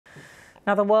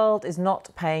Now, the world is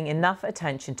not paying enough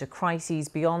attention to crises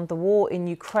beyond the war in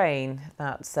Ukraine.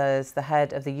 That says the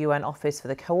head of the UN Office for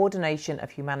the Coordination of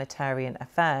Humanitarian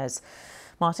Affairs.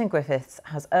 Martin Griffiths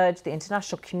has urged the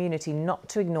international community not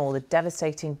to ignore the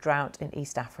devastating drought in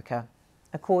East Africa.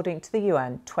 According to the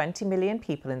UN, 20 million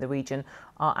people in the region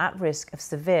are at risk of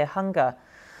severe hunger.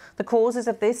 The causes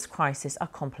of this crisis are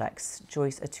complex.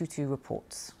 Joyce Atutu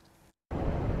reports.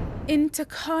 In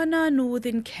Turkana,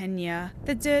 northern Kenya,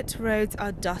 the dirt roads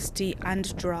are dusty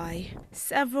and dry.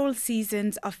 Several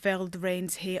seasons of failed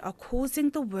rains here are causing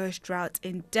the worst drought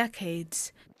in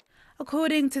decades.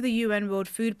 According to the UN World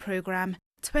Food Programme,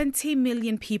 20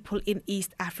 million people in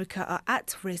East Africa are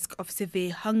at risk of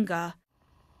severe hunger.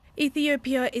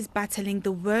 Ethiopia is battling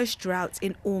the worst drought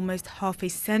in almost half a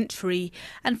century,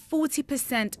 and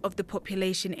 40% of the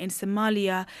population in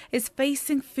Somalia is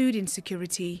facing food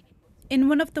insecurity. In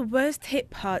one of the worst hit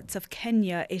parts of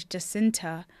Kenya is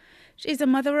Jacinta. She is a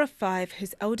mother of 5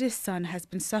 whose eldest son has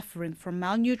been suffering from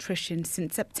malnutrition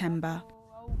since September.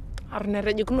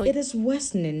 It is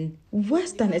worsening,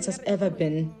 worse than it has ever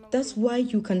been. That's why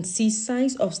you can see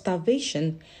signs of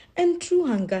starvation and true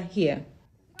hunger here.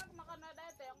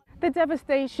 The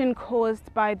devastation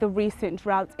caused by the recent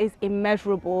drought is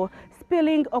immeasurable,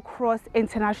 spilling across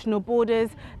international borders,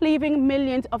 leaving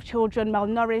millions of children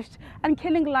malnourished and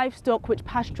killing livestock which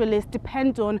pastoralists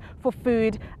depend on for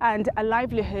food and a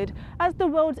livelihood. As the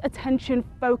world's attention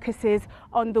focuses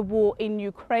on the war in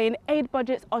Ukraine, aid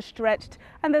budgets are stretched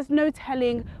and there's no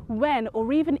telling when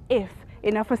or even if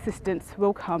enough assistance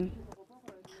will come.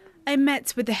 I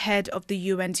met with the head of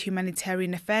the UN's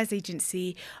Humanitarian Affairs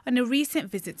Agency on a recent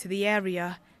visit to the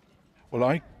area. Well,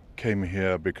 I came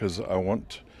here because I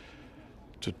want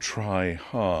to try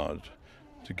hard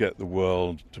to get the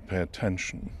world to pay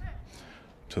attention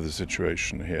to the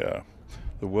situation here.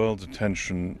 The world's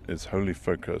attention is wholly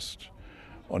focused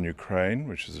on Ukraine,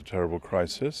 which is a terrible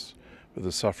crisis, but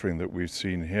the suffering that we've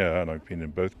seen here, and I've been in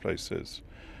both places,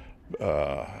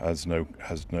 has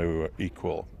no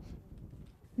equal.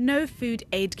 No food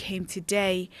aid came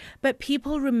today, but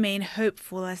people remain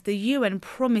hopeful as the UN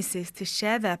promises to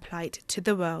share their plight to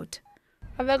the world.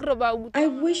 I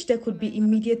wish there could be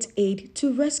immediate aid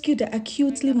to rescue the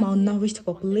acutely malnourished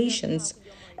populations,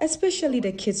 especially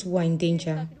the kids who are in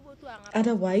danger.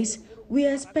 Otherwise, we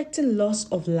are expecting loss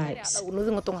of lives.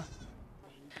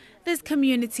 This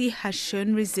community has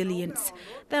shown resilience.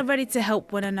 They're ready to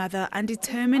help one another and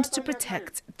determined to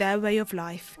protect their way of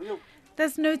life.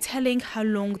 There's no telling how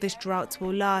long this drought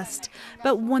will last,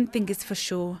 but one thing is for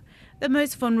sure, the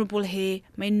most vulnerable here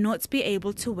may not be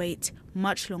able to wait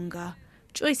much longer.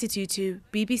 Joyce Atutu,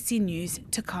 BBC News,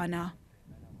 Turkana.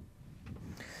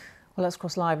 Well, let's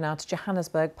cross live now to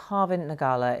Johannesburg. Parvin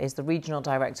Nagala is the Regional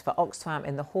Director for Oxfam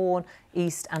in the Horn,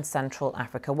 East and Central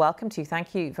Africa. Welcome to you.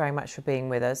 Thank you very much for being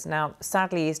with us. Now,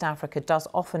 sadly, East Africa does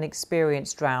often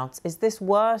experience droughts. Is this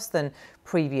worse than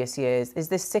previous years? Is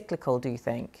this cyclical, do you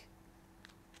think?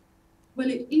 Well,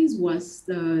 it is worse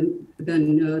than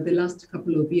the last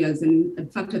couple of years. And in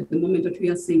fact, at the moment, what we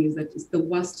are seeing is that it's the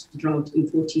worst drought in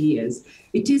 40 years.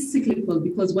 It is cyclical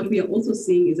because what we are also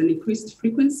seeing is an increased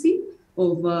frequency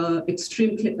of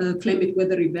extreme climate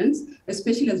weather events,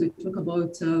 especially as we talk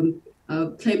about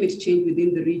climate change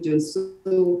within the region.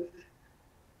 So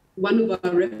one of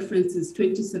our references,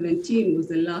 2017, was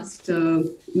the last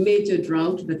major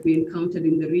drought that we encountered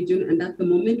in the region. And at the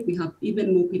moment, we have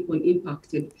even more people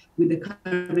impacted with the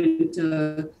current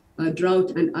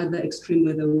drought and other extreme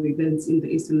weather events in the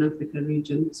Eastern Africa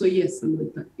region. So yes,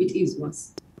 Samantha, it is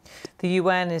worse. The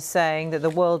UN is saying that the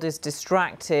world is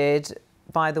distracted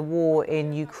by the war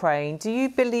in Ukraine. Do you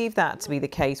believe that to be the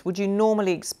case? Would you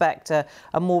normally expect a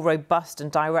more robust and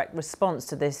direct response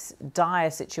to this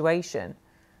dire situation?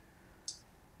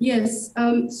 Yes,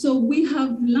 so we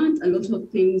have learned a lot of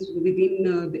things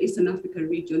within the Eastern Africa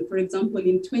region. For example,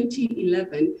 in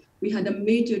 2011, we had a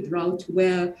major drought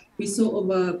where we saw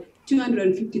over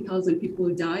 250,000 people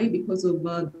die because of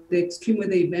the extreme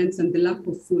weather events and the lack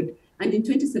of food. And in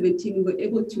 2017, we were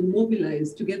able to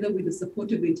mobilize, together with the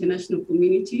support of the international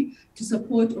community, to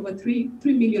support over 3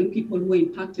 million people who were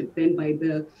impacted then by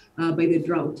the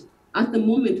drought. At the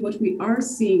moment, what we are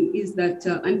seeing is that,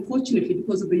 unfortunately,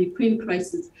 because of the Ukraine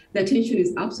crisis, the attention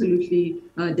is absolutely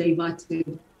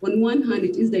diverted. On one hand,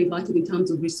 it is diverted in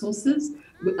terms of resources.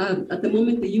 At the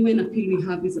moment, the UN appeal we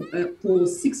have is for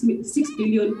 $6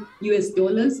 billion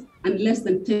US, and less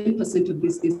than 10% of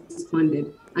this is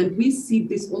funded. And we see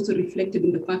this also reflected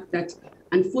in the fact that,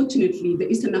 unfortunately, the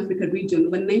Eastern Africa region,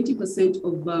 when 90%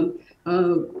 of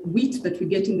wheat that we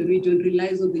get in the region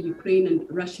relies on the Ukraine and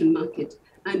Russian market.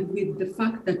 And with the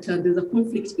fact that there's a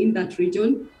conflict in that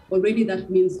region, already that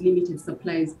means limited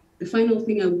supplies. The final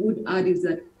thing I would add is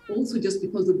that also just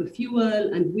because of the fuel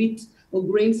and wheat or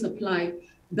grain supply,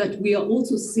 that we are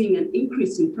also seeing an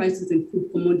increase in prices in food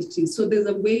commodities. So there's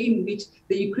a way in which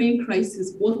the Ukraine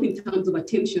crisis, both in terms of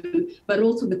attention, but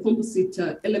also the composite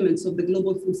elements of the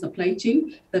global food supply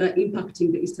chain that are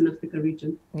impacting the Eastern Africa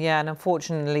region. Yeah, and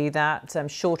unfortunately that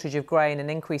shortage of grain and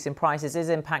increase in prices is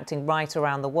impacting right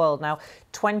around the world. Now,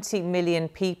 20 million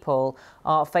people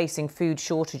are facing food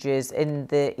shortages in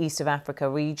the East of Africa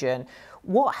region.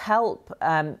 What help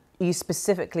are you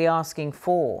specifically asking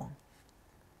for?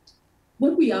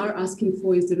 What we are asking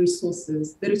for is the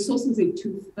resources in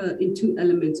two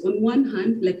elements. On one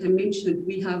hand, like I mentioned,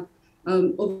 we have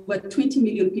over 20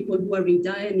 million people who are in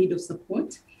dire need of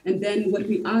support. And then what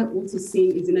we are also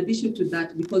seeing is, in addition to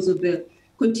that, because of the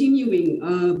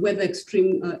continuing weather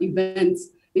extreme events,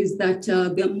 is that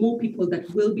there are more people that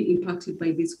will be impacted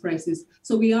by this crisis.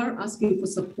 So we are asking for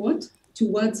support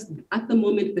towards, at the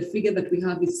moment, the figure that we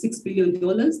have is $6 billion,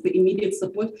 the immediate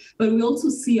support, but we also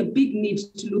see a big need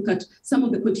to look at some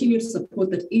of the continued support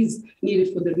that is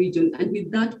needed for the region. And with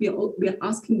that, we are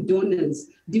asking donors,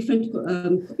 different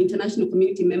international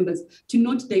community members, to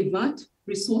not divert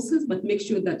resources, but make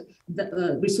sure that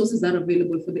the resources are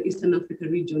available for the Eastern Africa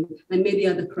region and many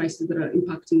other crises that are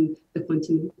impacting the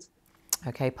continent.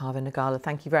 OK, Parvin Nagala,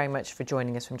 thank you very much for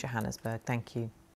joining us from Johannesburg. Thank you.